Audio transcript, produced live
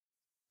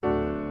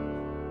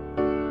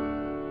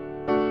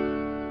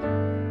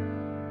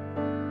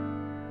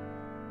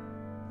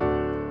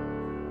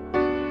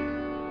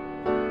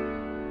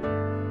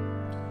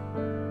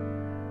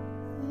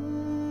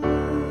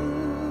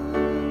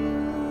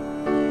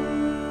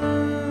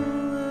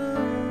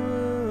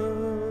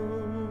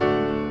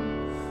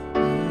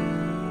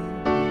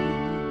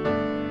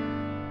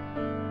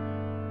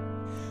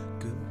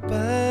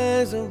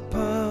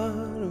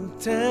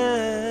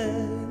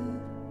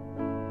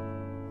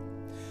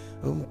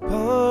a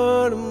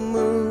part of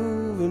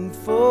moving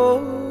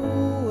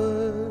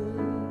forward,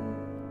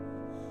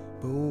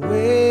 but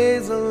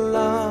ways are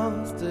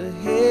lost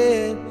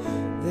ahead,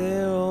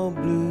 they're all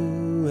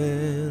blue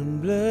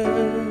and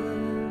blurred.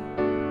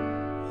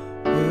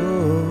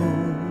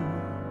 Oh,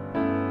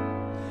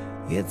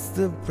 it's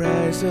the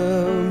price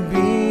of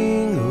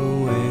being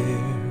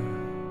aware,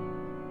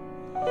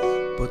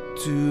 but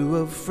too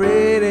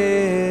afraid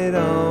it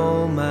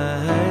all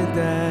might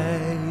die.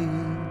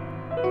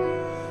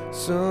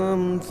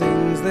 Some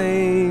things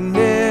they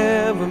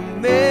never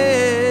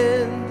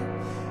meant.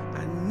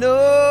 I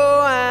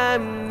know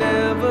I'm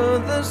never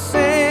the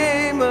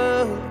same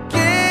again.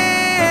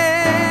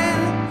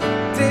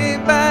 Day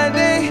by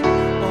day,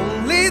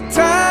 only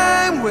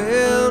time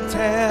will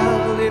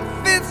tell if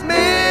it's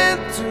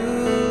meant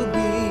to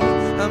be.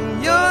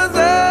 I'm yours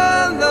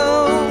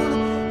alone,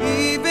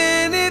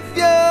 even if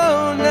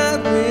you're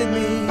not with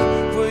me.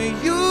 For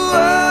you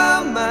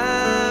are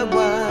my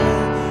why,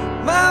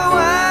 my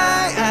why.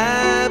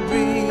 I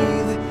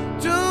breathe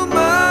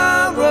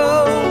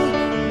tomorrow.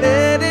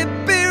 Let it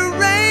be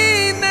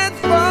rain that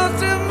falls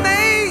to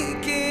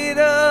make it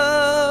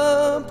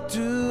up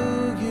to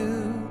you.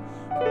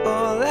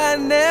 All I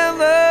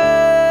never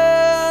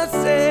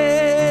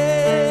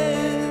said.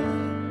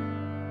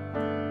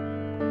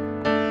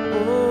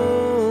 Oh,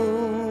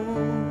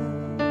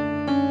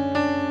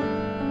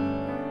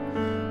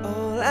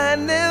 all I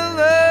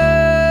never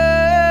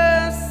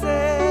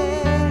said.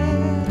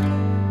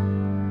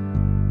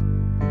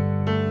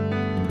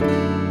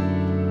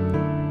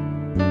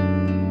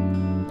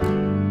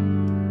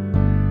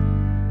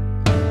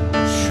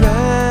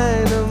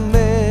 Shrine of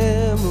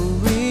memories,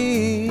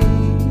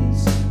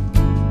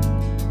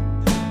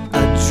 I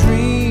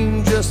dream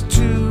just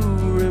to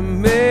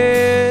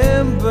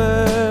remember,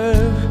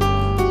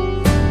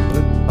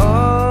 but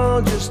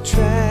all just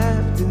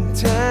trapped in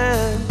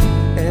time,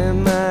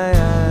 and my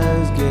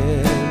eyes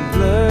get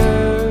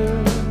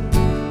blurred.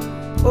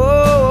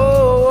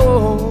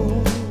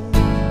 Oh,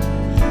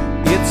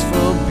 it's for